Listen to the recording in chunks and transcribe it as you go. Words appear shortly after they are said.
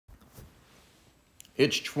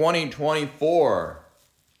It's 2024,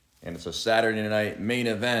 and it's a Saturday night main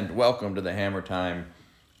event. Welcome to the Hammer Time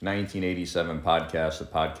 1987 podcast, the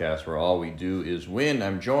podcast where all we do is win.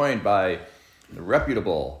 I'm joined by the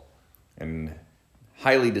reputable and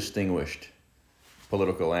highly distinguished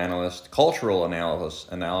political analyst, cultural analyst,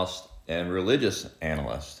 and religious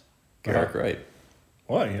analyst, Garrick Wright.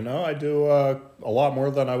 Well, I do a lot more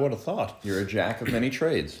than I would have thought. You're a jack of many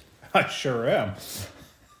trades. I sure am.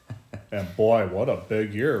 And boy, what a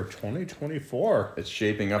big year, 2024. It's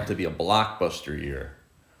shaping up to be a blockbuster year.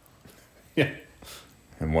 Yeah.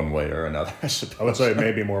 In one way or another, I suppose. I would say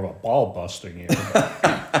maybe more of a ball-busting year.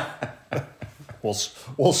 But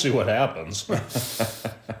we'll see what happens.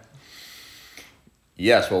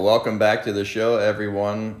 Yes, well, welcome back to the show,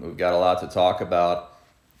 everyone. We've got a lot to talk about.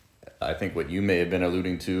 I think what you may have been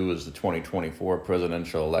alluding to is the 2024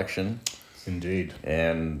 presidential election. Indeed.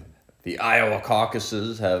 And the Iowa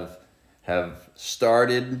caucuses have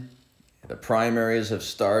started. The primaries have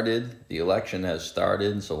started. The election has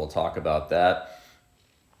started, so we'll talk about that.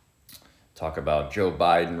 Talk about Joe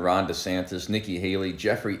Biden, Ron DeSantis, Nikki Haley,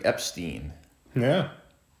 Jeffrey Epstein. Yeah.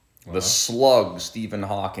 The slug, Stephen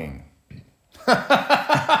Hawking.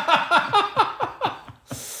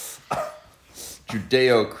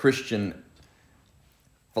 Judeo-Christian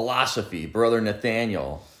philosophy, Brother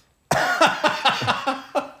Nathanael.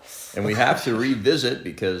 And we have to revisit,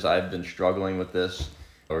 because I've been struggling with this,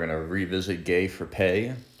 we're going to revisit gay for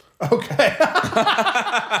pay. Okay.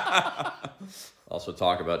 Also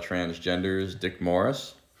talk about transgenders, Dick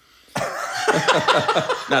Morris.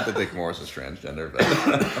 Not that Dick Morris is transgender, but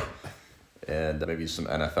and maybe some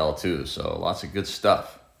NFL too. So lots of good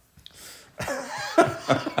stuff.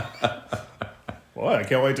 Boy, I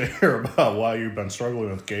can't wait to hear about why you've been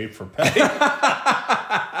struggling with gay for pay.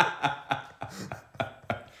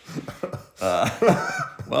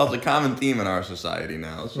 Well, it's a common theme in our society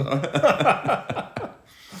now. So.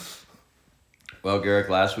 Well, Garrick,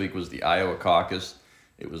 last week was the Iowa caucus.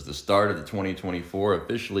 It was the start of the 2024,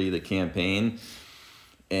 officially the campaign.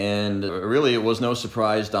 And really, it was no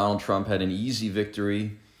surprise Donald Trump had an easy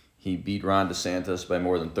victory. He beat Ron DeSantis by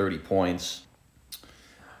more than 30 points.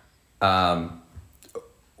 What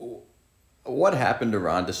happened to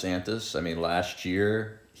Ron DeSantis? I mean, last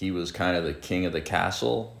year, he was kind of the king of the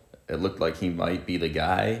castle. It looked like he might be the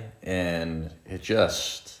guy, and it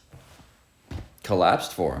just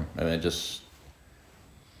collapsed for him. I mean, it just...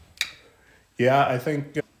 Yeah,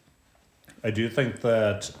 I do think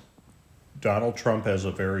that Donald Trump has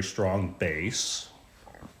a very strong base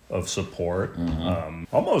of support. Mm-hmm.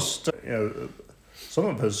 Almost, some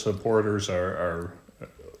of his supporters are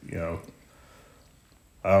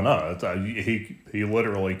I don't know. He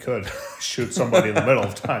literally could shoot somebody in the middle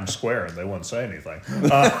of Times Square and they wouldn't say anything.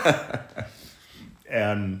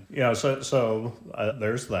 And so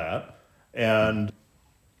there's that. And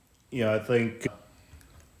I think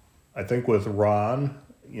with Ron,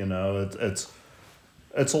 it's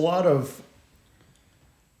a lot of.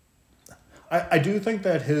 I do think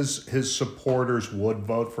that his supporters would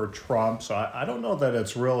vote for Trump. So I don't know that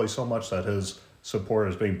it's really so much that his support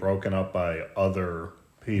is being broken up by other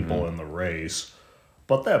people in the race,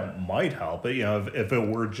 but that might help it. If it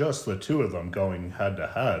were just the two of them going head to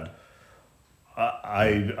head,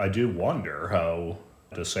 I do wonder how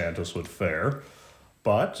DeSantis would fare.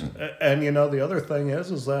 But and the other thing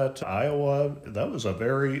is that Iowa, that was a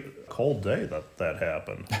very cold day that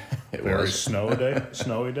happened. Very snowy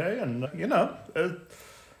day, and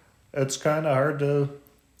it's kind of hard to.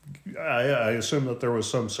 I assume that there was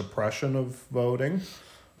some suppression of voting,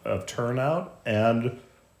 of turnout, and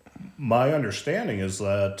my understanding is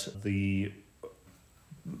that the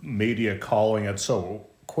media calling it so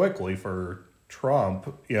quickly for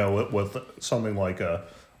Trump, with something like a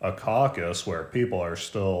caucus where people are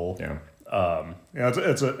still,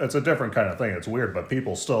 it's a different kind of thing. It's weird, but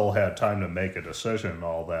people still had time to make a decision and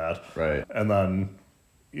all that. Right. And then,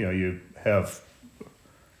 you have.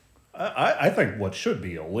 I think what should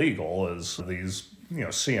be illegal is these,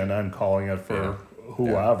 CNN calling it for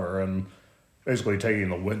whoever and basically taking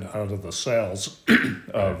the wind out of the sails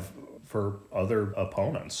for other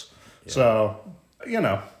opponents. Yeah. So,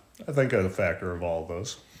 I think a factor of all of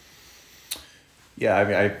those. Yeah, I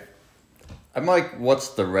mean, I'm like, what's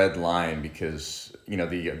the red line? Because,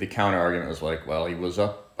 the counter argument was like, well, he was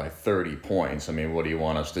up by 30 points. I mean, what do you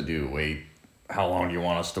want us to do? Wait, how long do you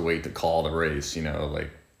want us to wait to call the race?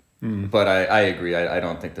 But I agree. I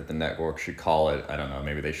don't think that the network should call it. I don't know.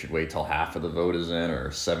 Maybe they should wait till half of the vote is in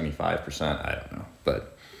or 75%. I don't know.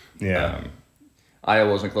 But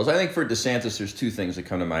Iowa wasn't close. I think for DeSantis, there's two things that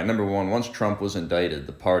come to mind. Number one, once Trump was indicted,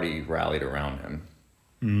 the party rallied around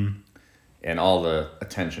him. and all the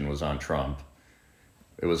attention was on Trump.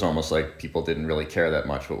 It was almost like people didn't really care that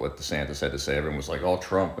much what DeSantis had to say. Everyone was like, oh,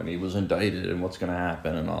 Trump, and he was indicted, and what's going to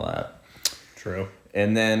happen, and all that. True.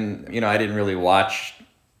 And then, I didn't really watch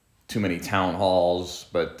too many town halls,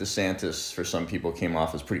 but DeSantis, for some people, came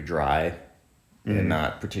off as pretty dry and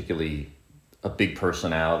not particularly a big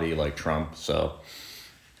personality like Trump, so...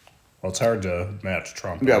 Well, it's hard to match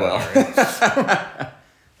Trump. Yeah, well...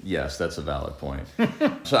 Yes, that's a valid point.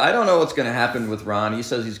 So I don't know what's going to happen with Ron. He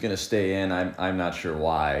says he's going to stay in. I'm not sure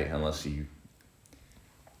why, unless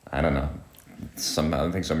I don't know. I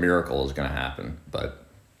think some miracle is going to happen, but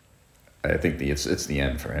I think it's the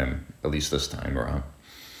end for him, at least this time around.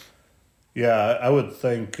 Yeah, I would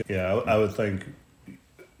think. Yeah, I would think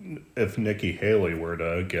if Nikki Haley were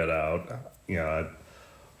to get out,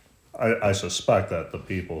 I suspect that the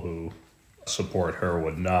people who support her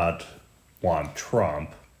would not want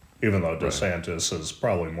Trump. Even though DeSantis is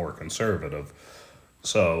probably more conservative.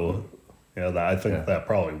 So, I think that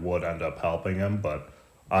probably would end up helping him, but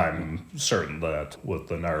I'm certain that with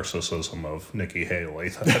the narcissism of Nikki Haley,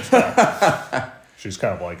 that she's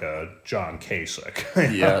kind of like a John Kasich.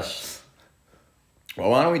 Yes.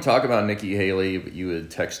 Well, why don't we talk about Nikki Haley? You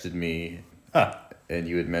had texted me, and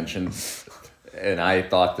you had mentioned, and I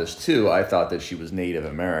thought this too, I thought that she was Native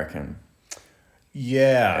American.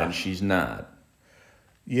 Yeah. And she's not.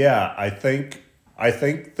 Yeah, I think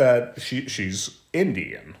that she's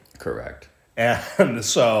Indian. Correct. And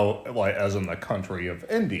so, like, as in the country of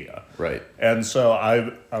India. Right. And so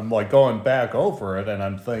I'm like going back over it, and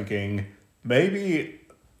I'm thinking maybe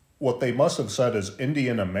what they must have said is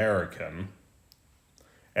Indian American,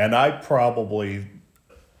 and I probably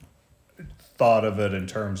thought of it in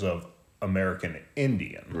terms of American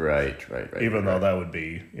Indian. Right. Even though that would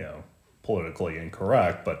be, politically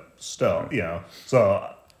incorrect, but still, so,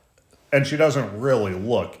 and she doesn't really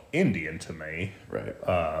look Indian to me. Right.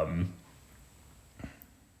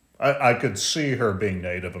 I could see her being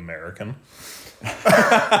Native American.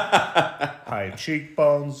 High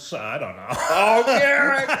cheekbones, I don't know. Oh,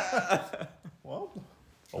 Garrett! Well,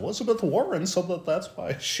 Elizabeth Warren said that's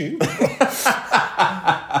why she...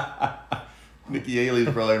 Nikki Haley's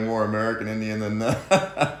probably more American Indian than that.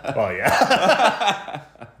 Oh, yeah.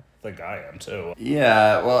 I think I am too.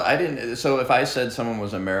 Yeah, well, I didn't. So if I said someone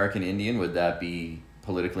was American Indian, would that be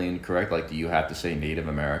politically incorrect? Like, do you have to say Native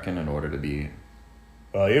American in order to be?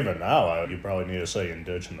 Well, even now, you probably need to say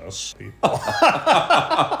indigenous people.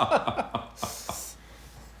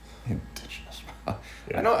 Indigenous.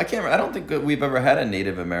 Yeah. I don't think that we've ever had a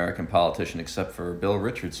Native American politician except for Bill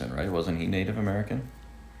Richardson, right? Wasn't he Native American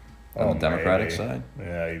on the Democratic side?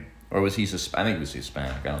 Yeah. Or was he? I think he was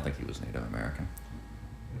Hispanic. I don't think he was Native American.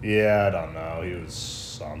 Yeah, I don't know. He was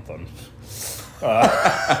something.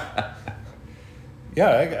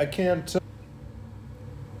 Yeah, I can't...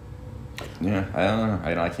 Yeah, I don't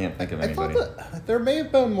know. I can't think of anybody. I thought that there may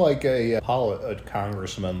have been like a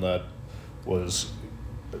congressman that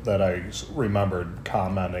I remembered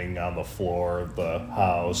commenting on the floor of the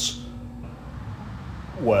House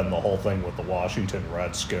when the whole thing with the Washington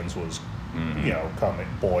Redskins was,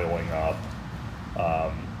 boiling up.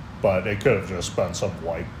 But it could have just been some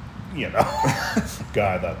white,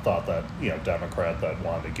 guy that thought that, Democrat that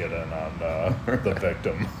wanted to get in on the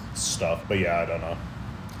victim stuff. But yeah, I don't know.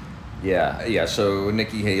 Yeah. So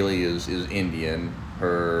Nikki Haley is Indian.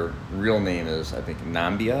 Her real name is, I think,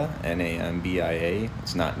 Nambia, Nambia.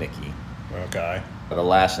 It's not Nikki. Okay. But the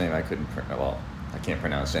last name I couldn't pronounce. Well, I can't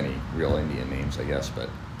pronounce any real Indian names, I guess, but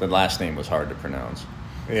the last name was hard to pronounce.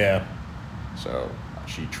 Yeah. So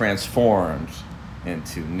she transformed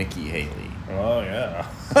into Nikki Haley. Oh, yeah.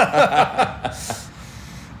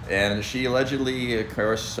 And she allegedly, of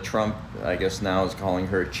course, Trump, I guess now is calling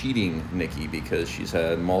her cheating Nikki because she's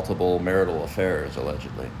had multiple marital affairs,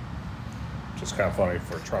 allegedly. Which is kind of funny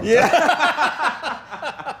for Trump. Yeah.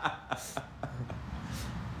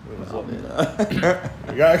 You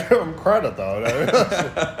gotta give him credit, though.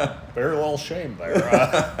 Very little shame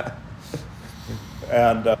there.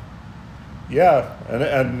 And it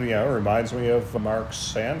reminds me of Mark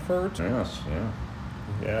Sanford. Yes, yeah.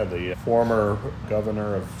 Yeah, the former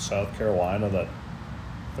governor of South Carolina that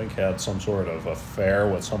I think had some sort of affair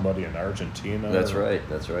with somebody in Argentina. That's right,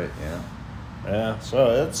 yeah. Yeah,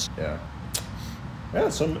 so it's... Yeah.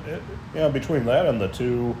 Yeah, between that and the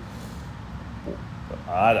two,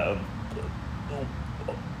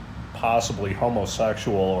 possibly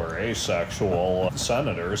homosexual or asexual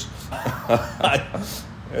senators,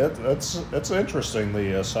 it's interesting,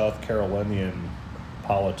 the South Carolinian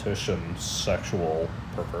politician sexual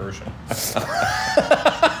perversion.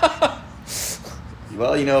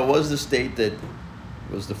 Well, it was the state that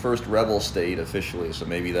was the first rebel state officially, so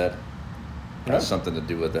maybe that has something to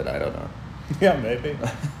do with it. I don't know. Yeah, maybe.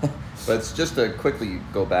 But it's just to quickly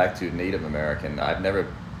go back to Native American. I've never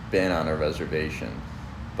been on a reservation,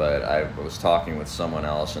 but I was talking with someone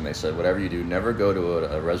else, and they said, whatever you do, never go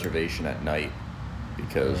to a reservation at night,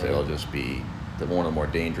 because it'll just be one of the more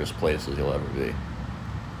dangerous places you'll ever be.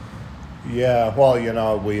 Yeah, well,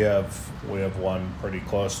 we have one pretty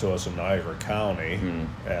close to us in Niagara County,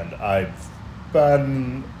 and I've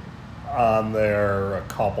been on there a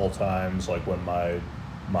couple times, like when my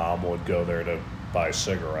mom would go there to buy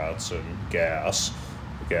cigarettes and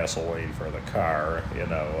gasoline for the car,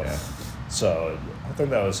 Yeah. So I think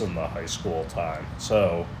that was in the high school time.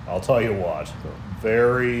 So I'll tell you what,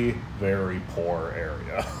 very, very poor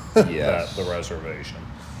area, Yes. the reservation.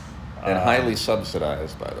 And highly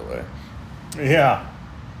subsidized, by the way. Yeah.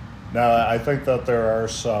 Now, I think that there are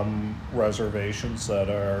some reservations that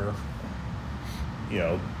are,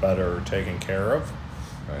 better taken care of.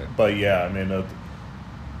 Right. But yeah, I mean,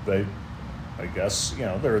 I guess,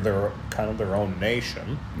 they're kind of their own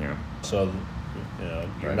nation. Yeah. So,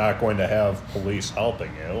 you're Right. not going to have police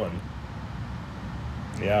helping you. And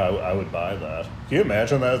yeah, I would buy that. Can you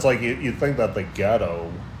imagine that? It's like you'd think that the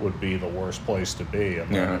ghetto would be the worst place to be.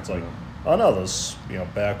 And then it's like, oh no, this,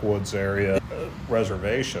 backwoods area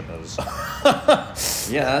reservation is.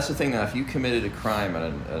 Yeah, that's the thing. Now, if you committed a crime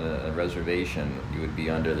on a reservation, you would be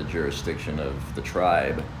under the jurisdiction of the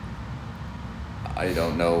tribe. I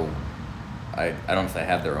don't know. I don't know if they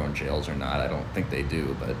have their own jails or not. I don't think they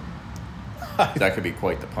do, but that could be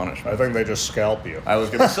quite the punishment. I think they just scalp you. I was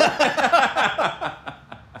going to say.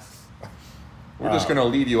 We're just going to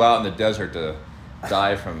leave you out in the desert to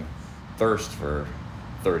die from thirst for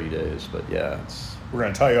 30 days. But yeah, We're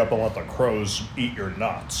going to tie you up and let the crows eat your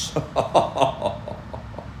nuts. I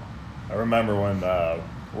remember when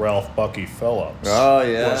Ralph Bucky Phillips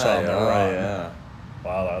was on the run. Yeah.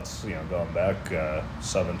 Wow, that's going back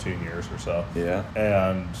 17 years or so. Yeah.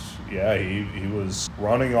 And yeah, he was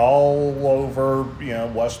running all over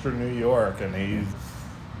Western New York, and he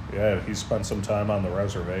spent some time on the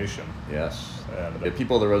reservation. Yes. And The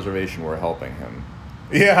people of the reservation were helping him.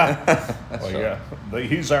 yeah,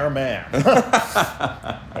 he's our man.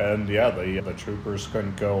 And yeah, the troopers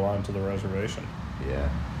couldn't go onto the reservation. Yeah.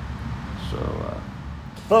 So.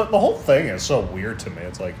 The whole thing is so weird to me.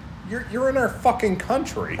 It's like you're in our fucking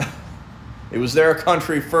country. It was their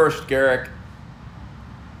country first, Garrick.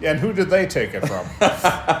 Yeah, and who did they take it from?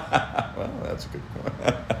 Well, that's a good point.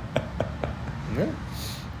 Yeah.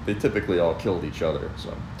 They typically all killed each other,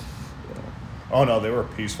 so. Oh no, they were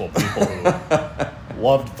peaceful people who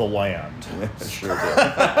loved the land. Sure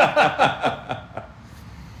did.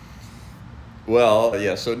 Well,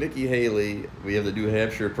 yeah, so Nikki Haley, we have the New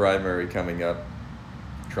Hampshire primary coming up.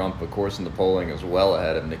 Trump, of course, in the polling is well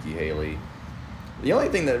ahead of Nikki Haley. The only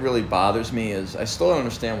thing that really bothers me is I still don't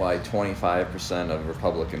understand why 25% of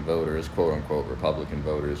Republican voters, quote-unquote Republican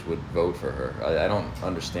voters, would vote for her. I don't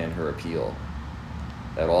understand her appeal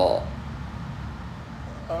at all.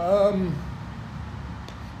 I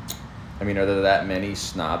mean, are there that many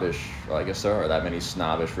snobbish, well, I guess there are that many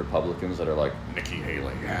snobbish Republicans that are like, Nikki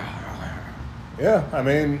Haley, Yeah, I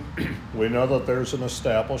mean, we know that there's an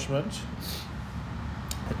establishment,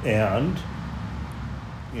 and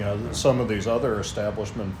some of these other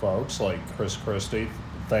establishment folks, like Chris Christie,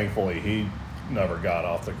 thankfully he never got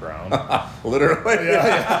off the ground. Literally.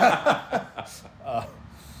 Yeah.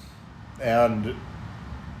 And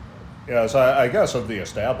so I guess of the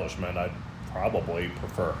establishment, I'd probably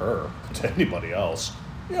prefer her to anybody else.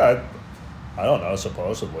 Yeah, I don't know.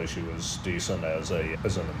 Supposedly she was decent as an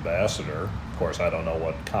ambassador. Of course, I don't know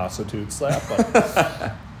what constitutes that,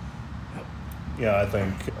 but yeah, I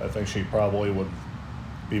think she probably would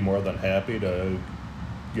be more than happy to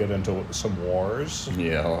get into some wars.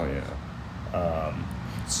 Yeah, oh yeah.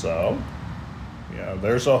 So, yeah,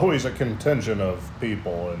 there's always a contingent of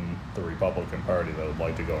people in the Republican Party that would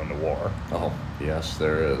like to go into war. Oh, yes,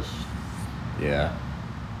 there is. Yeah.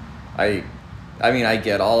 I mean, I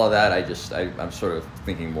get all of that. I'm sort of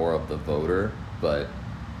thinking more of the voter, but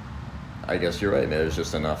I guess you're right. There's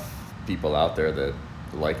just enough people out there that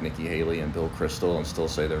like Nikki Haley and Bill Kristol and still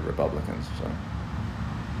say they're Republicans. So.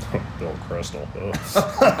 Bill Kristol.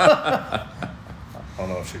 I don't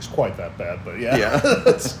know if she's quite that bad, but yeah. Yeah.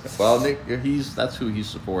 Well, that's who he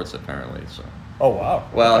supports apparently. So. Oh wow.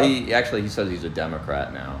 Well, he says he's a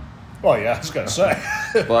Democrat now. Well, yeah, I was gonna say.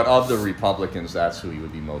 But of the Republicans, that's who he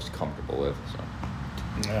would be most comfortable with. So.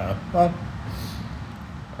 Yeah, well,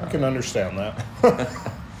 I can understand that.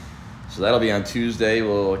 So that'll be on Tuesday.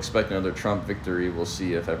 We'll expect another Trump victory. We'll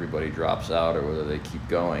see if everybody drops out or whether they keep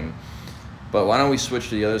going. But why don't we switch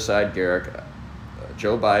to the other side, Garrick?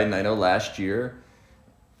 Joe Biden, I know last year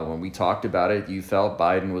when we talked about it, you felt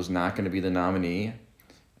Biden was not going to be the nominee.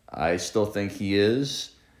 I still think he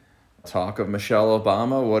is. Talk of Michelle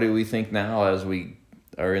Obama. What do we think now as we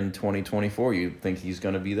are in 2024? You think he's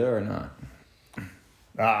going to be there or not?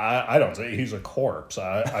 I don't see. He's a corpse.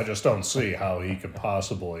 I just don't see how he could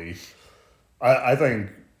possibly. I think.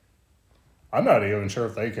 I'm not even sure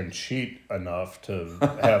if they can cheat enough to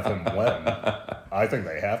have him win. I think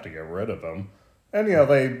they have to get rid of him. And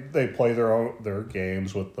they play their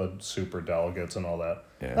games with the super delegates and all that.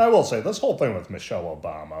 Yeah. I will say this whole thing with Michelle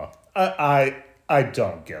Obama, I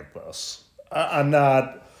don't get this. I'm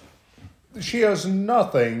not. She has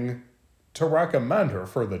nothing to recommend her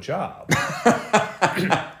for the job.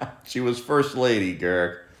 She was first lady,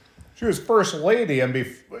 Garrick. She was first lady, and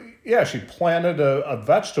she planted a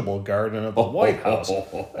vegetable garden at the White House,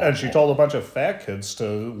 and she told a bunch of fat kids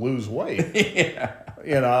to lose weight. Yeah.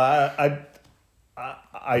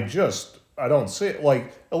 I don't see it.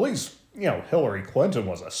 Like, at least, Hillary Clinton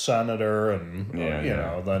was a senator, and,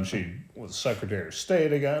 then she was Secretary of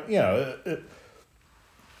State again.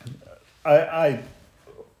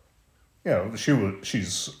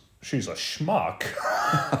 She's a schmuck.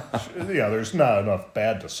 There's not enough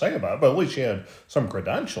bad to say about it, but at least she had some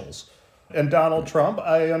credentials. And Donald Trump,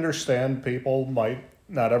 I understand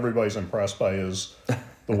not everybody's impressed by the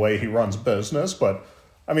way he runs business, but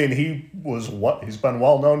I mean, he's been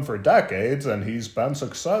well known for decades, and he's been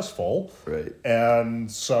successful. Right.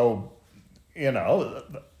 And so, he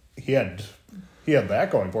had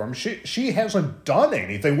that going for him. She hasn't done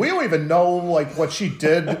anything. We don't even know what she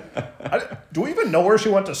did. Do we even know where she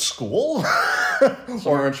went to school?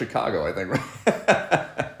 Somewhere in Chicago, I think.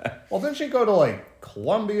 Well, didn't she go to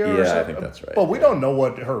Columbia or something? I think that's right. But we don't know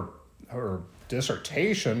what her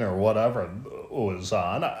dissertation or whatever was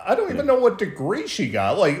on. I don't even know what degree she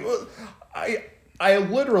got. I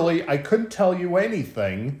literally couldn't tell you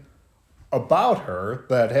anything about her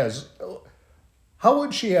that has. How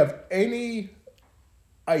would she have any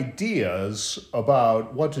ideas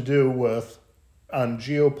about what to do on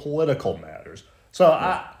geopolitical matters? So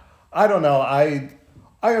I don't know. I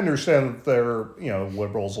understand that there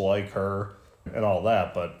liberals like her and all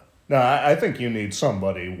that, but no, I think you need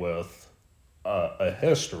somebody with a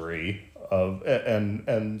history of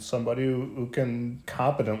and somebody who can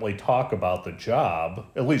competently talk about the job,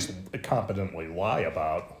 at least competently lie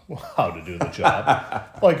about how to do the job,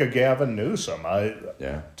 like a Gavin Newsom.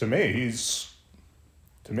 To me, he's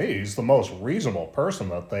the most reasonable person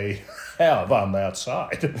that they have on that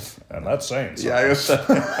side, and that's saying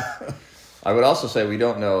something. Yeah, I would also say we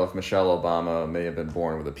don't know if Michelle Obama may have been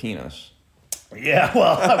born with a penis. Yeah,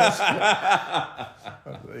 well, I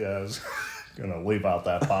was going to leave out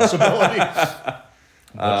that possibility.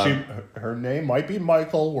 But her name might be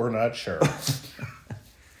Michael. We're not sure.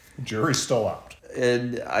 Jury's still out.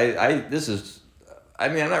 And I'm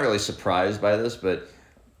not really surprised by this, but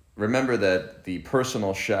remember that the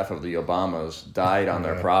personal chef of the Obamas died on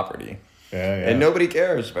their property. Yeah. And nobody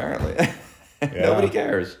cares, apparently. Nobody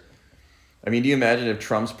cares. I mean, do you imagine if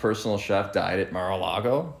Trump's personal chef died at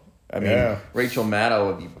Mar-a-Lago? I mean, Rachel Maddow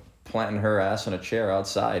would be planting her ass in a chair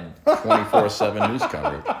outside 24/7 news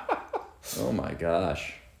coverage. Oh, my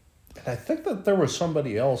gosh. I think that there was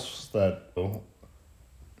somebody else that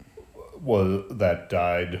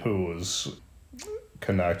died who was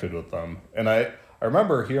connected with them. And I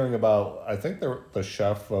remember hearing about, I think the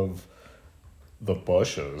chef of the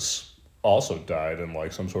Bushes also died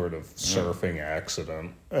in some sort of surfing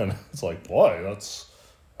accident. And it's boy, that's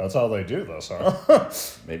how they do this, huh?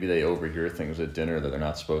 Maybe they overhear things at dinner that they're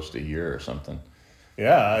not supposed to hear or something.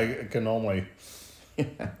 Yeah, I can only...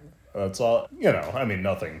 That's all,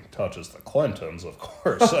 nothing touches the Clintons, of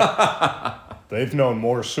course. They've known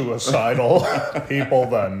more suicidal people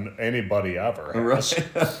than anybody ever has.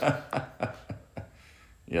 Right.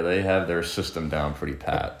 Yeah, they have their system down pretty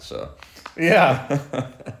pat, so. Yeah.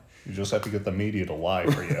 You just have to get the media to lie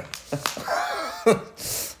for you.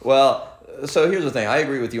 Well, so here's the thing. I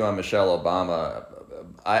agree with you on Michelle Obama.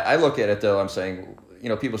 I look at it, though, I'm saying,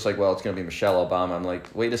 people say, well, it's going to be Michelle Obama. I'm like,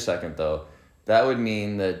 wait a second, though. That would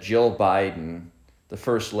mean that Jill Biden, the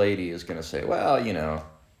first lady, is going to say, well,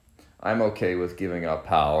 I'm okay with giving up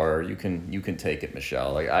power. You can take it,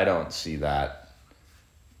 Michelle. I don't see that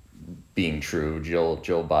being true. Jill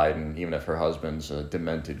Biden, even if her husband's a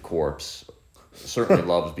demented corpse, certainly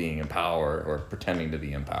loves being in power or pretending to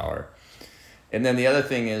be in power. And then the other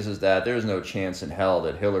thing is that there's no chance in hell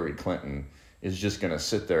that Hillary Clinton is just going to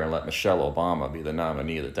sit there and let Michelle Obama be the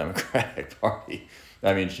nominee of the Democratic Party.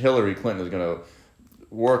 I mean, Hillary Clinton is going to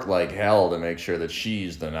work like hell to make sure that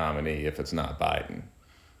she's the nominee if it's not Biden.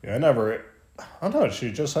 Yeah, I don't know,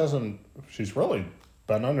 she's really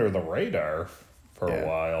been under the radar for a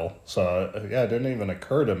while. So, yeah, it didn't even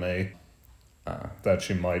occur to me that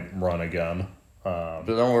she might run again. But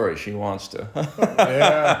don't worry, she wants to.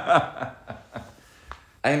 Yeah.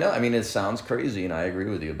 I know, I mean, it sounds crazy, and I agree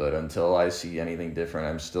with you, but until I see anything different,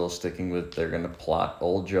 I'm still sticking with they're going to plot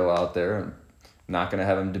old Joe out there, and not going to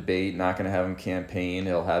have him debate, not going to have him campaign.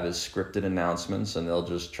 He'll have his scripted announcements, and they'll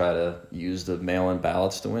just try to use the mail-in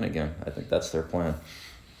ballots to win again. I think that's their plan.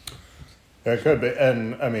 It could be.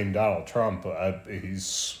 And, I mean, Donald Trump,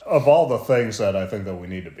 he's, of all the things that I think that we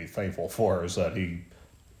need to be thankful for, is that he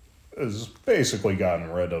has basically gotten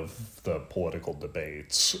rid of the political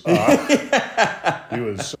debates. He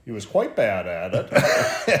was quite bad at it,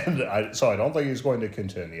 and so I don't think he's going to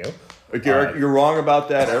continue. Garrett, you're wrong about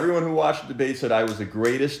that. Everyone who watched the debate said I was the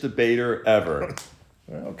greatest debater ever.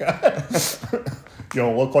 Okay. You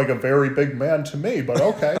don't look like a very big man to me, but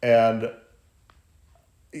okay. And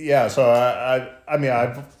yeah, so I mean,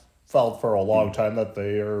 I've felt for a long time that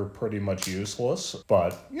they are pretty much useless.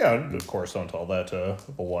 But yeah, of course, don't tell that to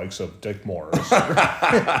the likes of Dick Morris. They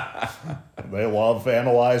love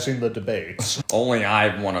analyzing the debates. Only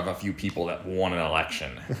I'm one of a few people that won an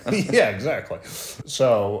election. Yeah, exactly.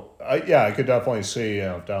 So, I could definitely see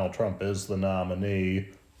if Donald Trump is the nominee,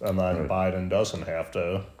 and then Biden doesn't have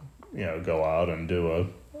to, go out and do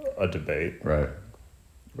a debate. Right.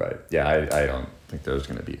 Yeah, I don't think there's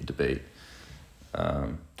going to be a debate.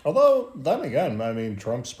 Although, then again, I mean,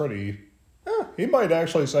 Trump's pretty... he might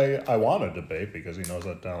actually say, I want a debate, because he knows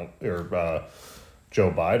that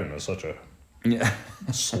Joe Biden is such a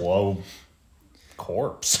slow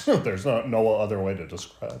corpse. There's no other way to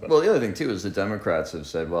describe it. Well, the other thing, too, is the Democrats have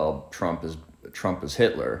said, well, Trump is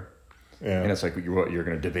Hitler. Yeah. And it's like, you're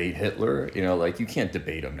going to debate Hitler? You can't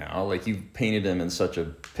debate him now. You painted him in such a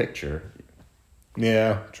picture.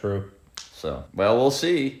 Yeah, true. So, well, we'll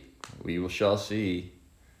see. We shall see.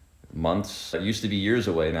 Months. It used to be years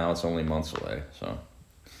away. Now it's only months away. So,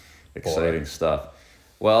 exciting stuff.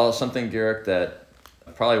 Well, something, Garrick, that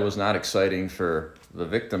probably was not exciting for the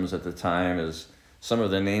victims at the time is some of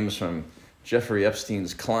the names from Jeffrey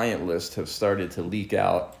Epstein's client list have started to leak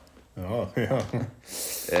out. Oh, yeah.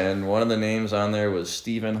 And one of the names on there was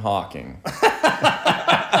Stephen Hawking.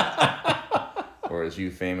 Or as you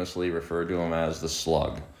famously referred to him as the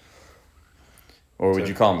slug. Or would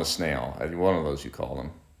you call him the snail? One of those you called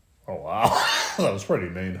him. Oh, wow. That was pretty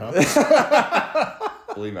mean, huh?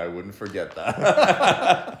 Believe me, I wouldn't forget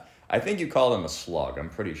that. I think you called him a slug. I'm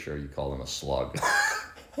pretty sure you called him a slug.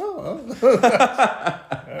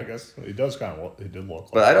 I guess he did look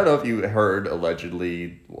like But I don't know if you heard,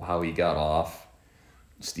 allegedly, how he got off,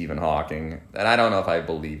 Stephen Hawking. And I don't know if I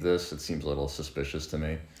believe this. It seems a little suspicious to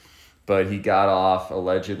me. But he got off,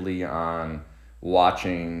 allegedly, on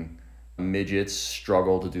watching midgets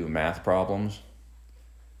struggle to do math problems.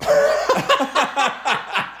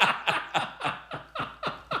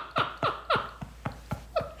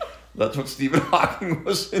 That's what Stephen Hawking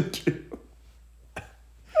was into.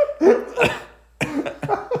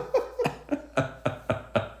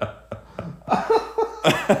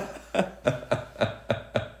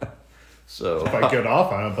 So if I get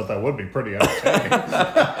off on it, but that would be pretty entertaining.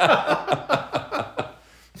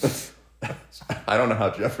 I don't know how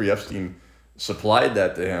Jeffrey Epstein supplied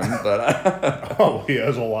that to him, but he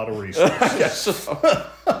has a lot of resources. I guess so.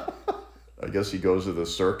 I guess he goes to the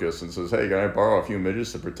circus and says, "Hey, can I borrow a few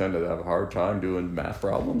midgets to pretend to have a hard time doing math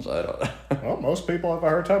problems?" I don't know. Well, most people have a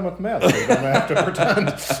hard time with math. They don't have to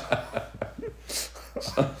pretend.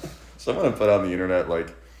 Someone put on the internet,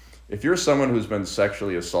 if you're someone who's been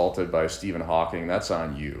sexually assaulted by Stephen Hawking, that's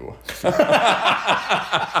on you.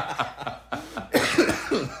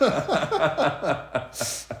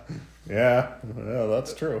 Yeah,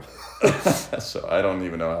 that's true. So I don't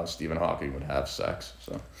even know how Stephen Hawking would have sex.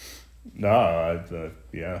 So no,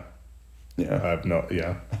 yeah. I have no,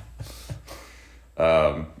 yeah.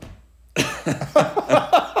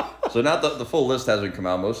 So now the full list hasn't come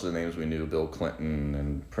out. Most of the names we knew: Bill Clinton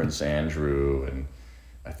and Prince Andrew, and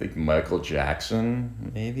I think Michael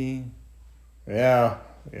Jackson, maybe. Yeah,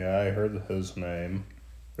 I heard his name.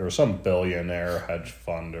 There was some billionaire hedge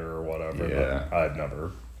funder or whatever. Yeah, but I've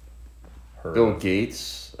never heard. Bill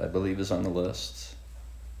Gates, I believe, is on the list.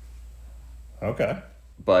 Okay.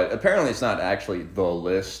 But apparently it's not actually the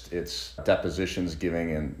list. It's depositions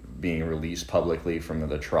giving and being released publicly from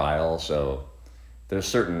the trial. So there's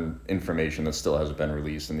certain information that still hasn't been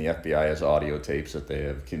released, and the FBI has audio tapes that they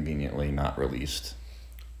have conveniently not released.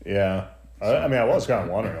 Yeah. I mean, I was kind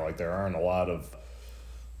of wondering, there aren't a lot of,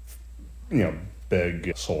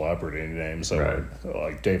 big celebrity names that Right. were,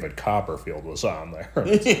 like David Copperfield was on there,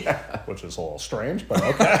 Yeah. which is a little strange, but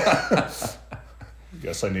okay.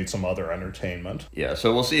 Guess I need some other entertainment. Yeah,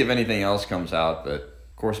 so we'll see if anything else comes out, but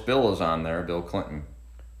of course Bill is on there, Bill Clinton.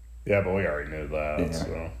 Yeah, but we already knew that. Yeah.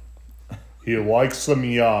 So he likes them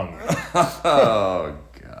young. Oh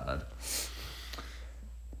God.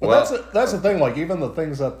 But Well, that's the thing. Like even the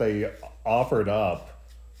things that they offered up,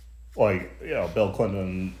 like Bill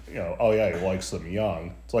Clinton, oh yeah, he likes them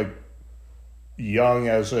young. It's like young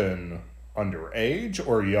as in underage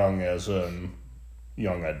or young as in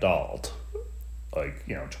young adult, like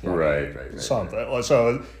 20 Right, something.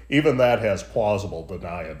 So even that has plausible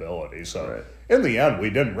deniability. So Right. in the end, we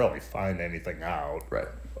didn't really find anything out right.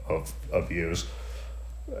 of use.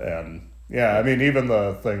 And yeah, I mean, even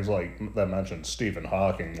the things like that mentioned Stephen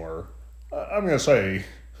Hawking were, I'm going to say,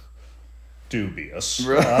 dubious.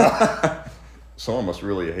 Someone must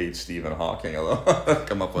really hate Stephen Hawking, although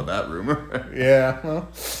come up with that rumor. Yeah. Well.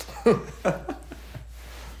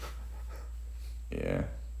 Yeah.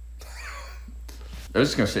 I was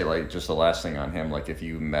just gonna say, like, just the last thing on him, like, if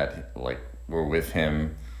you met, like, were with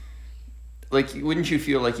him, like, wouldn't you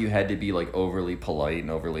feel like you had to be, like, overly polite and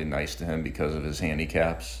overly nice to him because of his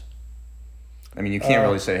handicaps? I mean, you can't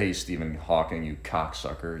really say, hey, Stephen Hawking, you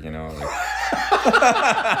cocksucker, like,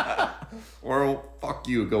 or fuck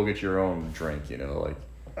you, go get your own drink, like.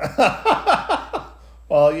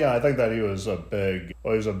 Well, yeah, I think that he was a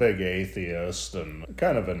big atheist and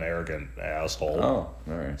kind of an arrogant asshole. Oh,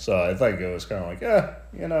 all right. So I think it was kind of like,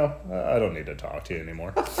 I don't need to talk to you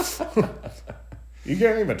anymore. You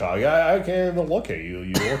can't even talk. I can't even look at you.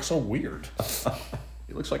 You look so weird.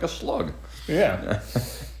 He looks like a slug. Yeah.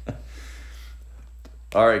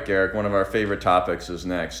 All right, Garrick, one of our favorite topics is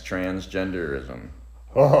next, transgenderism.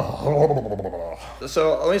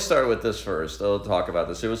 So let me start with this first. I'll talk about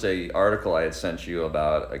this. There was an article I had sent you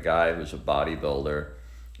about a guy who's a bodybuilder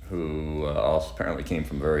who also apparently came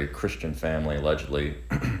from a very Christian family, allegedly,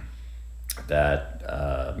 that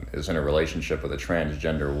is in a relationship with a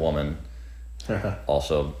transgender woman,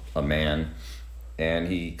 also a man, and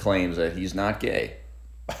he claims that he's not gay.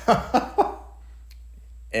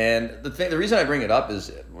 And the reason I bring it up is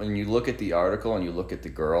when you look at the article and you look at the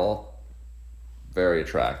girl, very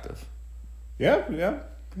attractive. Yeah.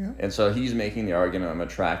 And so he's making the argument, I'm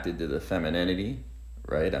attracted to the femininity,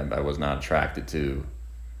 right? I was not attracted to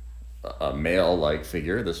a male-like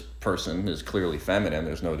figure. This person is clearly feminine.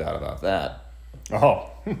 There's no doubt about that.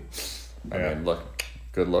 Oh. I mean, look,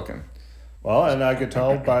 good looking. Well, and I could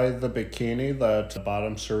tell by the bikini that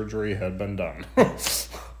bottom surgery had been done.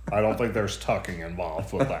 I don't think there's tucking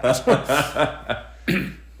involved with that.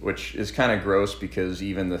 Which is kind of gross because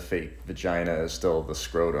even the fake vagina is still the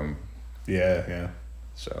scrotum. Yeah.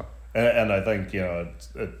 So. And I think,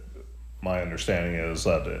 my understanding is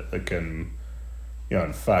that it can,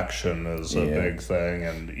 infection is a big thing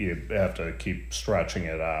and you have to keep stretching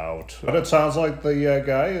it out. But it sounds like the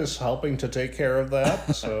guy is helping to take care of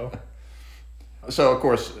that, so. So, of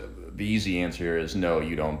course, the easy answer here is no,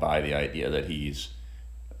 you don't buy the idea that he's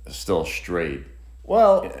still straight.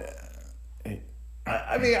 Well,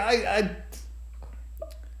 I mean, I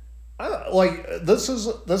like this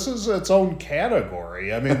is its own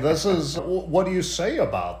category. I mean, this is what do you say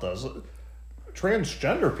about this?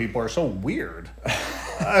 Transgender people are so weird.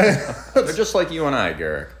 They're just like you and I,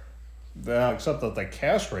 Garrick. Yeah, except that they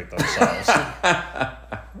castrate themselves.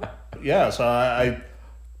 Yeah, so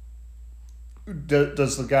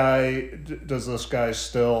does this guy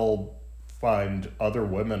still find other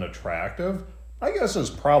women attractive? I guess it's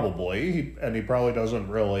probably, he probably doesn't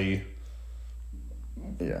really,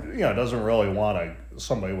 doesn't really want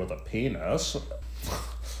somebody with a penis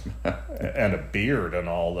and a beard and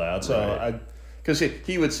all that. So Right. Because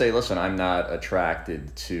he would say, listen, I'm not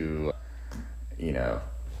attracted to,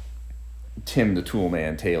 Tim the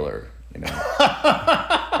Toolman Taylor,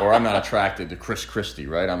 or I'm not attracted to Chris Christie,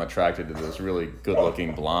 right? I'm attracted to this really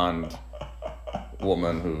good-looking blonde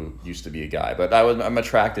woman who used to be a guy. But I'm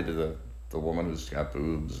attracted to the woman who's got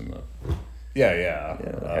boobs and the the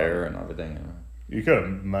hair and everything. You could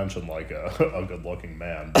have mentioned like a good-looking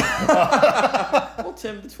man. Well,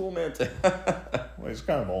 Tim the Toolman Taylor. Well, he's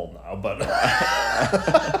kind of old now, but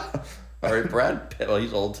All right, Brad Pitt. Well,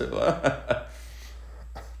 he's old too.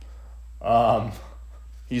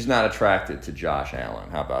 He's not attracted to Josh Allen.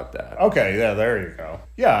 How about that? okay, yeah, there you go.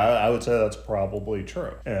 Yeah, I would say that's probably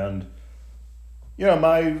true. And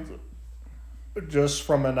just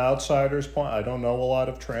from an outsider's point, I don't know a lot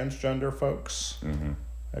of transgender folks. Mm-hmm.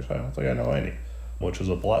 Actually, I don't think I know any, which is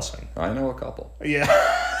a blessing. I know a couple. Yeah.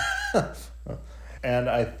 And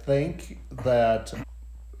I think that,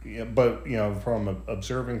 Yeah, but from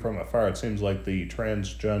observing from afar, it seems like the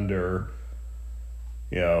transgender,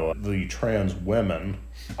 the trans women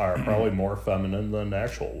are probably more feminine than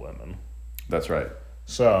actual women. That's right.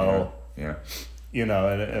 So, Yeah. In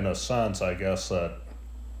a sense, I guess that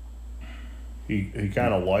he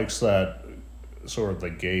kind of likes that sort of the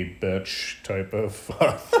gay bitch type of,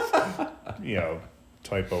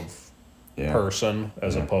 person,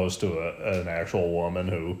 as opposed to an actual woman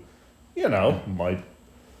who, might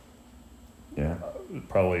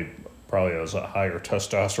probably has a higher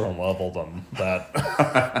testosterone level than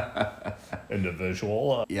that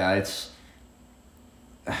individual. Yeah, it's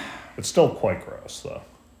still quite gross, though.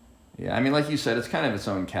 Yeah, I mean, like you said, it's kind of its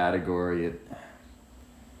own category.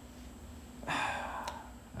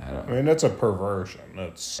 I mean, it's a perversion.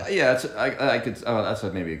 It's maybe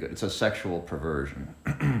a good. It's a sexual perversion.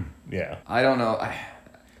 Yeah. I don't know. I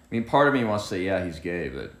mean, part of me wants to say, yeah, he's gay,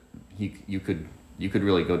 but you could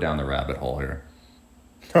really go down the rabbit hole here.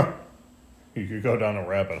 You could go down a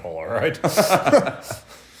rabbit hole, all right?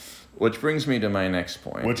 Which brings me to my next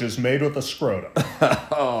point. Which is made with a scrotum.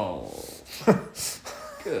 Oh.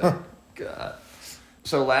 Good God.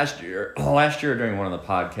 So last year during one of the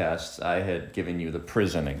podcasts, I had given you the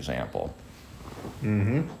prison example.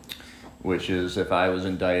 Mm-hmm. Which is if I was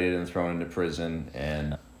indicted and thrown into prison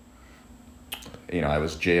and, I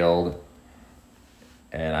was jailed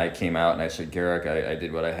and I came out and I said, Garrick, I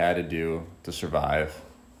did what I had to do to survive.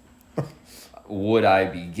 Would I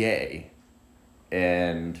be gay?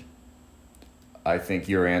 And I think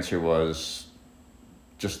your answer was,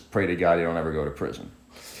 just pray to God you don't ever go to prison.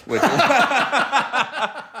 Which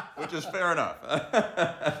is fair enough.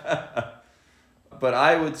 But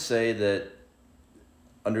I would say that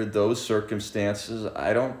under those circumstances,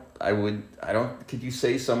 could you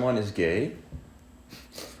say someone is gay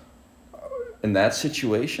in that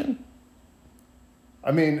situation?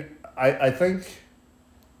 I mean, I think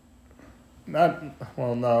not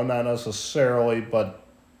necessarily, but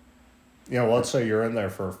let's say you're in there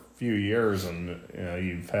for a few years and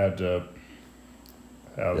you've had to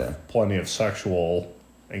have plenty of sexual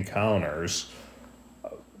encounters.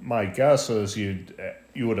 My guess is you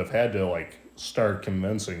would have had to start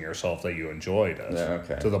convincing yourself that you enjoyed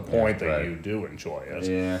it to the point that you do enjoy it.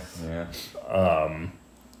 Yeah.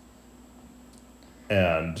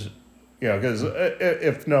 And because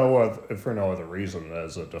if for no other reason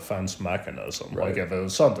as a defense mechanism, right. If it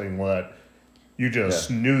was something that you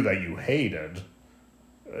just knew that you hated,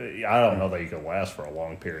 I don't know that you could last for a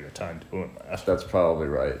long period of time doing that. That's probably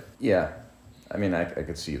right. Yeah. I mean, I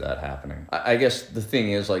could see that happening. I guess the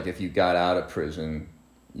thing is, if you got out of prison,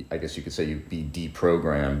 I guess you could say you'd be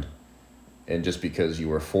deprogrammed, and just because you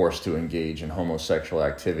were forced to engage in homosexual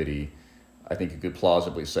activity, I think you could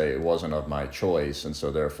plausibly say it wasn't of my choice, and so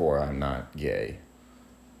therefore I'm not gay.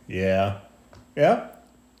 Yeah. Yeah.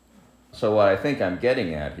 So what I think I'm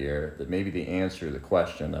getting at here, that maybe the answer to the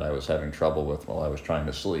question that I was having trouble with while I was trying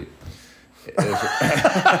to sleep, is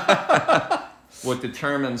what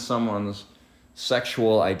determines someone's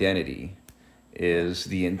sexual identity is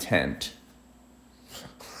the intent.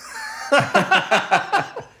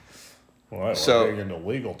 Well, we're getting into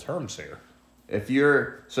legal terms here. If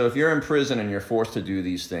you're in prison and you're forced to do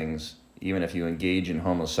these things, even if you engage in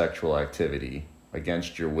homosexual activity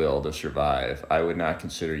against your will to survive, I would not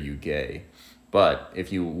consider you gay. But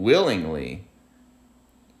if you willingly,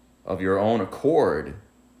 of your own accord,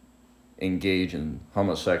 engage in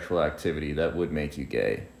homosexual activity, that would make you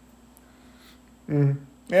gay. Mm-hmm.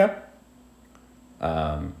 Yeah.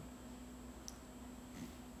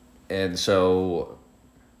 And so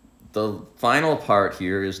the final part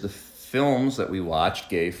here is the films that we watched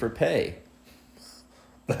gay for pay.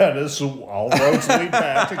 That is, all roads lead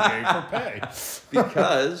back to gay for pay.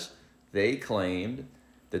 Because they claimed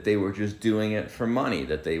that they were just doing it for money,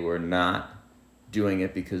 that they were not doing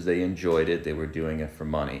it because they enjoyed it, they were doing it for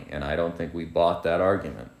money. And I don't think we bought that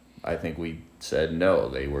argument. I think we said no,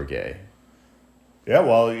 they were gay. Yeah,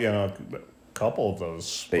 well, a couple of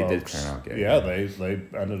those They folks, did turn out gay. Yeah, they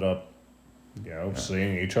ended up,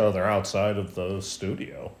 seeing each other outside of the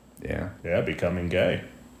studio. Yeah. Yeah, becoming gay.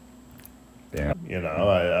 Yeah.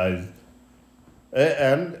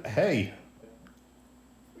 And hey,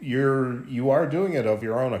 you are doing it of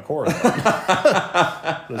your own accord.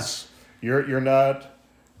 You're not.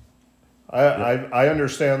 I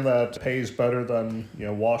understand that pays better than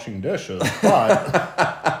washing dishes, but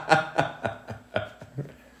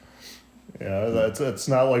it's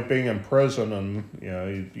not like being in prison and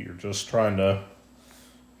you're just trying to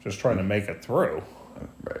make it through.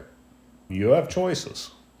 Right. You have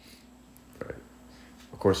choices. Right.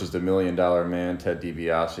 Of course, as the $1 Million Man Ted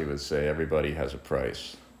DiBiase would say, everybody has a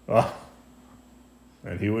price.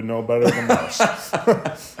 And he would know better than most.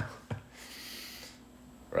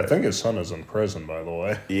 Right. I think his son is in prison, by the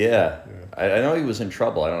way. Yeah. I know he was in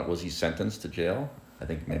trouble. I don't. Was he sentenced to jail? I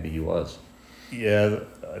think maybe he was. Yeah,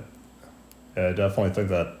 I definitely think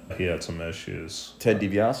that he had some issues. Ted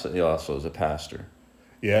DiBiase, he also is a pastor.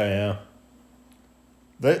 Yeah.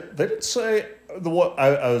 They didn't say what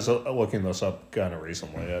I was looking this up kind of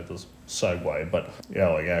recently. I had this segue, but yeah,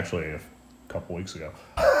 like actually a couple weeks ago.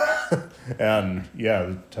 And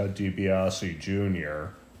yeah, Ted DiBiase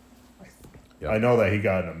Jr. Yep. I know that he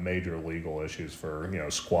got into major legal issues for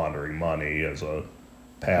squandering money as a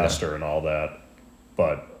pastor and all that,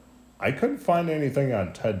 but I couldn't find anything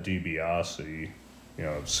on Ted DiBiase,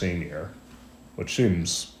 Senior, which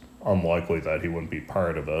seems unlikely that he wouldn't be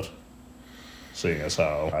part of it, seeing as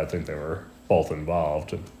how I think they were both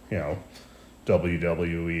involved.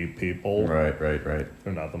 WWE people. Right. They're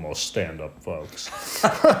not the most stand-up folks.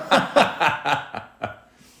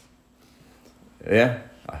 Yeah.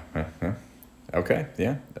 Okay.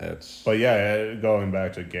 Yeah. But yeah, going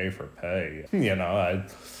back to gay for pay,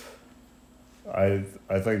 I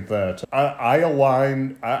think that I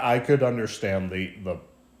align. I could understand the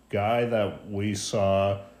guy that we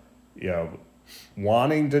saw,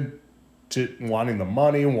 wanting wanting the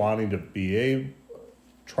money, wanting to be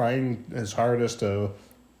trying his hardest to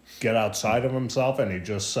get outside of himself, and he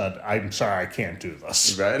just said, "I'm sorry, I can't do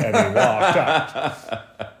this," right? And he walked out.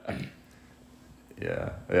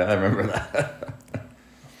 Yeah, I remember that.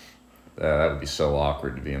 That would be so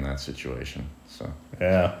awkward to be in that situation. So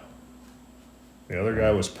yeah, the other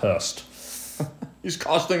guy was pissed. He's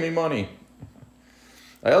costing me money.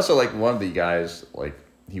 I also like one of the guys, like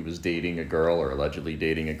he was dating a girl or allegedly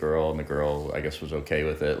dating a girl, and the girl I guess was okay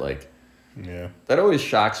with it. Like, yeah, that always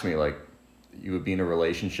shocks me. Like, you would be in a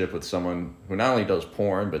relationship with someone who not only does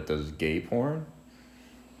porn but does gay porn.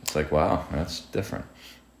 It's like, wow, that's different.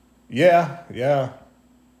 Yeah.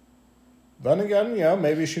 Then again,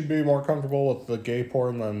 maybe she'd be more comfortable with the gay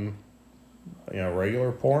porn than,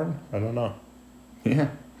 regular porn. I don't know. Yeah.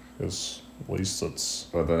 Because at least it's...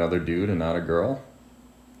 With another dude and not a girl?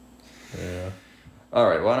 Yeah. All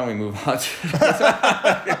right, why don't we move on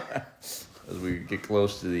to... As we get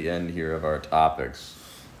close to the end here of our topics.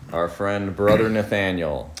 Our friend, Brother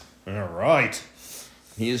Nathanael. All right.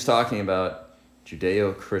 He is talking about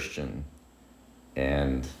Judeo-Christian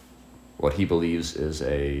and what he believes is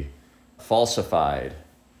a falsified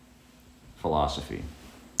philosophy.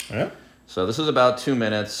 Yeah. So this is about 2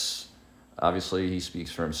 minutes. Obviously, he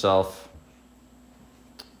speaks for himself.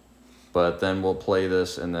 But then we'll play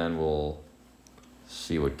this, and then we'll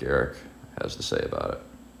see what Garrick has to say about it.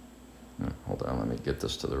 Hold on, let me get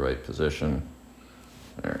this to the right position.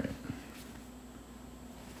 All right.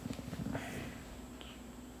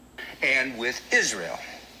 And with Israel.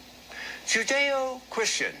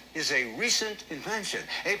 Judeo-Christian is a recent invention,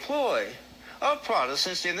 a ploy of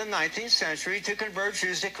Protestants in the 19th century to convert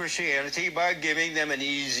Jews to Christianity by giving them an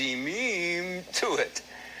easy meme to it.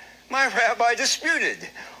 My rabbi disputed,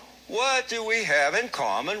 "What do we have in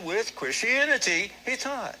common with Christianity?" he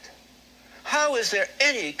taught. "How is there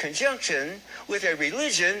any conjunction with a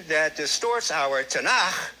religion that distorts our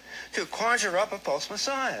Tanakh to conjure up a false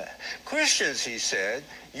Messiah? Christians," he said,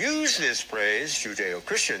 use this phrase,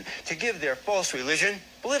 Judeo-Christian, to give their false religion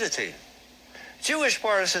validity. Jewish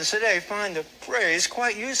partisans today find the phrase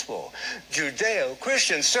quite useful.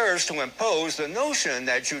 Judeo-Christian serves to impose the notion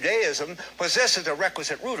that Judaism possesses the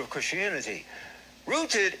requisite root of Christianity.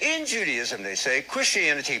 Rooted in Judaism, they say,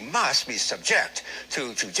 Christianity must be subject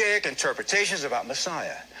to Judaic interpretations about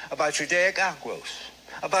Messiah, about Judaic outgrowths,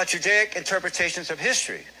 about Judaic interpretations of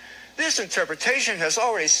history. This interpretation has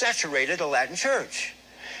already saturated the Latin Church.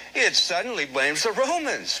 It suddenly blames the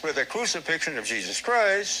Romans for the crucifixion of Jesus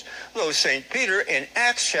Christ, though St. Peter in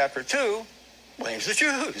Acts chapter 2 blames the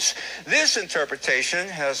Jews. This interpretation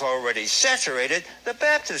has already saturated the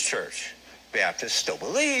Baptist Church. Baptists still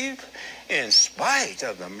believe, in spite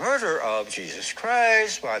of the murder of Jesus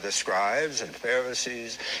Christ by the scribes and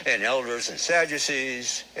Pharisees and elders and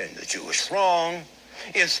Sadducees and the Jewish throng,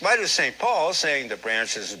 in spite of St. Paul saying the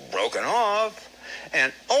branch is broken off,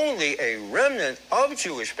 and only a remnant of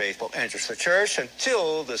Jewish faithful enters the church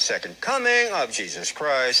until the second coming of Jesus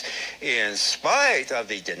Christ, in spite of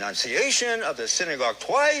the denunciation of the synagogue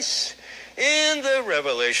twice, in the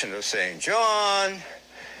revelation of St. John.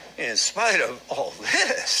 In spite of all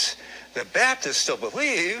this, the Baptists still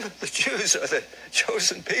believe the Jews are the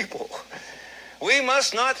chosen people. We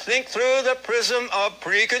must not think through the prism of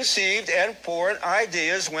preconceived and foreign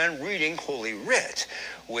ideas when reading Holy Writ.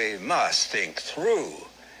 We must think through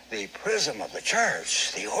the prism of the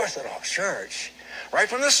church, the Orthodox Church, Right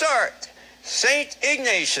from the start, St.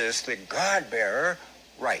 Ignatius, the God-bearer,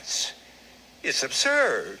 writes, "It's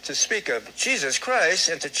absurd to speak of Jesus Christ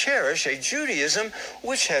and to cherish a Judaism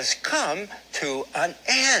which has come to an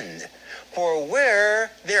end. For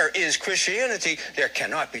where there is Christianity, there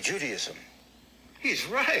cannot be Judaism." He's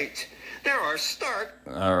right. There are stark...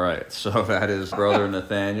 All right, so that is Brother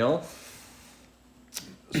Nathanael.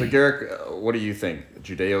 So, Garrick, what do you think?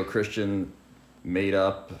 Judeo-Christian, made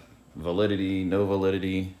up, validity, no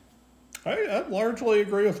validity? I largely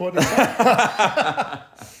agree with what he said.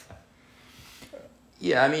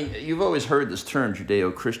 Yeah, I mean, you've always heard this term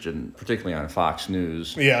Judeo-Christian, particularly on Fox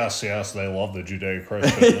News. Yes, they love the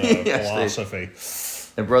Judeo-Christian Yes, philosophy.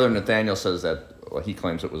 And Brother Nathanael says that, well, he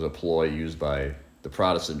claims it was a ploy used by the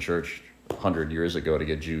Protestant church 100 years ago to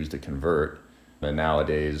get Jews to convert. And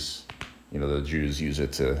nowadays, the Jews use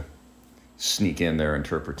it to sneak in their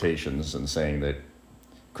interpretations and saying that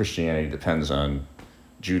Christianity depends on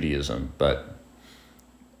Judaism. But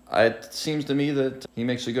it seems to me that he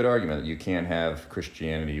makes a good argument that you can't have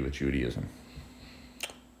Christianity with Judaism.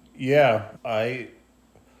 Yeah, I'm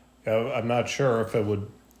not sure if it would...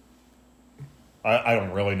 I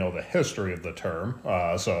don't really know the history of the term,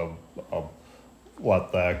 so I'll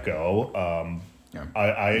let that go. Yeah.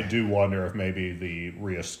 I do wonder if maybe the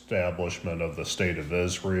reestablishment of the State of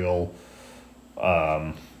Israel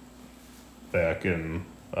back in,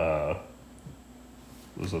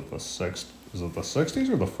 was it the 60s or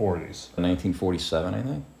the 40s? 1947, I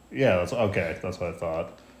think. Yeah, that's what I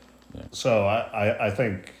thought. Yeah. So I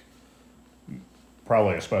think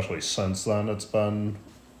probably especially since then it's been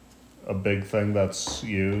a big thing that's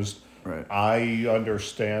used. Right. I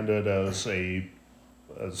understand it as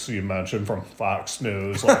you mentioned, from Fox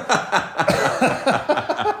News. Sean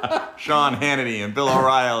Hannity and Bill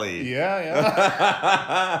O'Reilly. Yeah.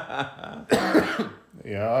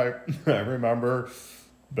 Yeah, I remember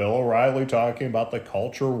Bill O'Reilly talking about the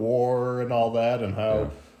culture war and all that, and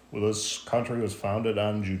how this country was founded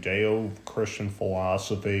on Judeo-Christian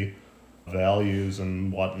philosophy, values,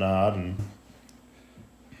 and whatnot. And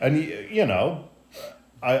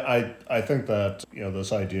I think that,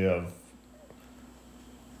 this idea of,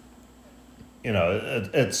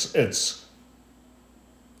 it's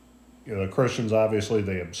the Christians, obviously,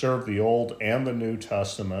 they observe the Old and the New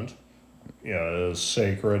Testament, as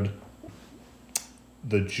sacred.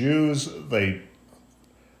 The Jews, the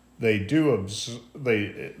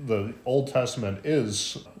Old Testament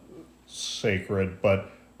is sacred,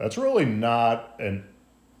 but that's really not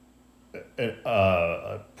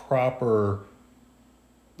a proper...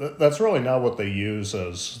 That's really not what they use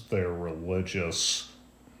as their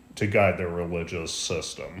to guide their religious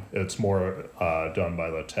system. It's more done by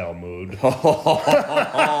the Talmud.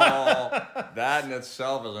 That in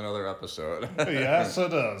itself is another episode. Yes,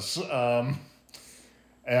 it is.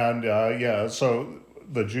 So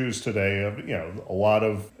the Jews today, a lot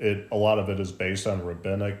of it is based on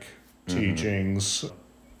rabbinic teachings,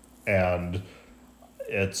 and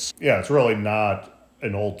it's really not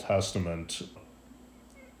an Old Testament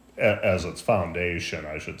as its foundation,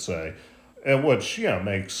 I should say. And which,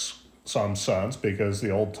 makes some sense, because the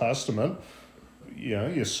Old Testament,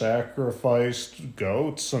 you sacrificed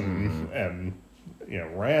goats and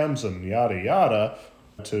rams and yada yada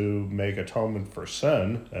to make atonement for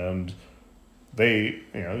sin, and they,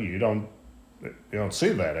 you don't see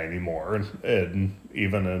that anymore, and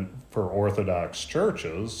even for Orthodox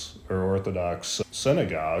churches or Orthodox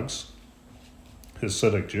synagogues,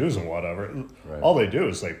 Hasidic Jews and whatever, right. All they do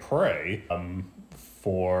is they pray and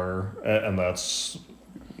that's,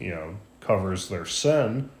 covers their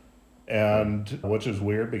sin, and which is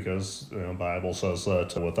weird because the Bible says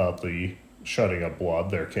that without the shedding of blood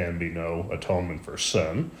there can be no atonement for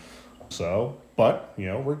sin. So, but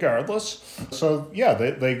regardless, so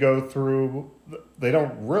they go through. They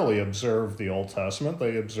don't really observe the Old Testament.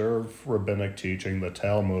 They observe rabbinic teaching, the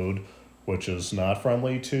Talmud, which is not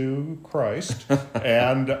friendly to Christ,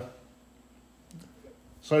 and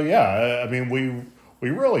so I mean we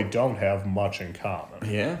really don't have much in common.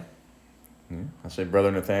 Yeah. I say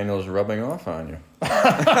Brother Nathanael is rubbing off on you.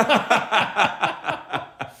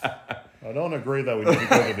 I don't agree that we need to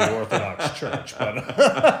go to the Orthodox Church,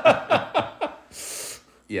 but...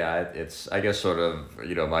 Yeah, it's, I guess, sort of,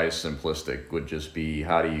 my simplistic would just be,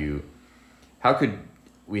 how could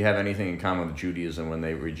we have anything in common with Judaism when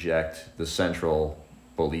they reject the central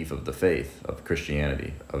belief of the faith, of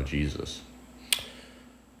Christianity, of Jesus?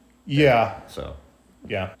 Yeah. So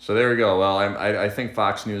there we go. Well, I think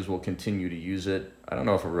Fox News will continue to use it. I don't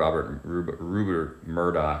know if Rupert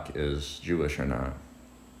Murdoch is Jewish or not.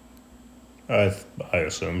 I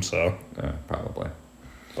assume so. Probably.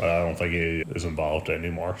 But I don't think he is involved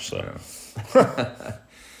anymore, so. Yeah.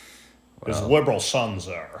 His liberal son's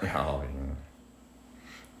there. Oh,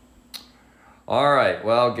 yeah. All right.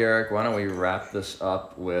 Well, Garrick, why don't we wrap this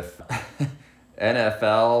up with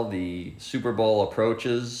NFL? The Super Bowl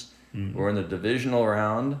approaches. Mm-hmm. We're in the divisional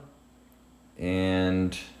round.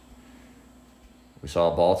 And we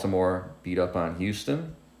saw Baltimore beat up on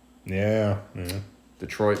Houston. Yeah.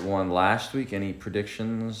 Detroit won last week. Any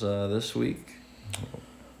predictions this week?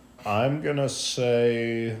 I'm going to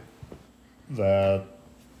say that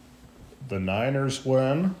the Niners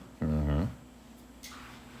win. Mm-hmm.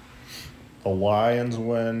 The Lions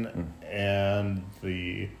win. And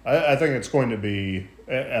I think it's going to be,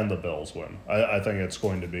 and the Bills win. I think it's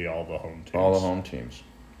going to be all the home teams. All the home teams.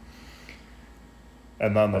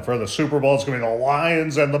 And then for the Super Bowl, it's going to be the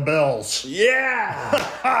Lions and the Bills.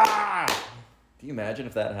 Yeah! Do you imagine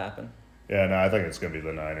if that happened? Yeah, no, I think it's going to be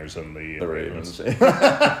the Niners and the Ravens.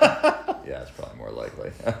 Yeah, it's probably more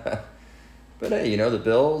likely. But hey, the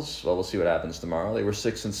Bills, well, we'll see what happens tomorrow. They were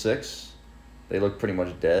 6-6. They look pretty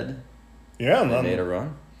much dead. Yeah, and they made a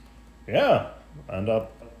run. Yeah, end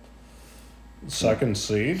up second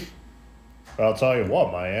seed. I'll tell you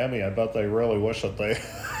what, Miami, I bet they really wish that they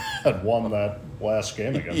had won that last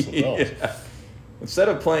game against the Bills. Yeah. Instead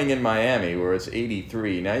of playing in Miami where it's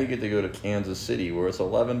 83, now you get to go to Kansas City where it's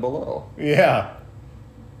 11 below. Yeah.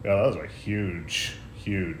 Yeah, that was a huge,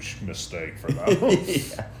 huge mistake for them.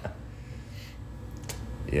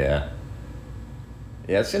 Yeah.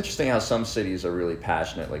 Yeah, it's interesting how some cities are really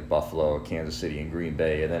passionate, like Buffalo, Kansas City, and Green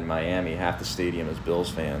Bay, and then Miami, half the stadium is Bills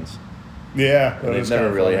fans. Yeah. And they've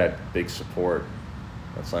never really had big support.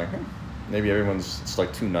 It's like, maybe it's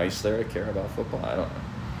like too nice there to care about football. I don't know.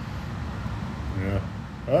 Yeah.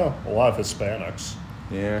 Oh, a lot of Hispanics.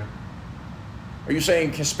 Yeah. Are you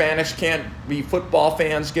saying Hispanics can't be football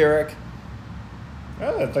fans, Garrick?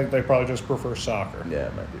 I think they probably just prefer soccer. Yeah,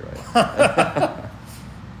 it might be right.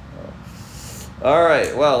 All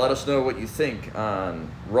right. Well, let us know what you think on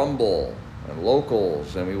Rumble and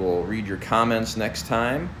Locals, and we will read your comments next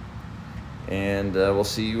time. And we'll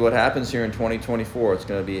see what happens here in 2024. It's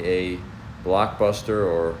going to be a blockbuster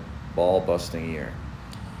or ball-busting year.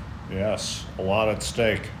 Yes, a lot at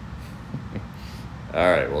stake. All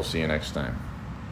right. We'll see you next time.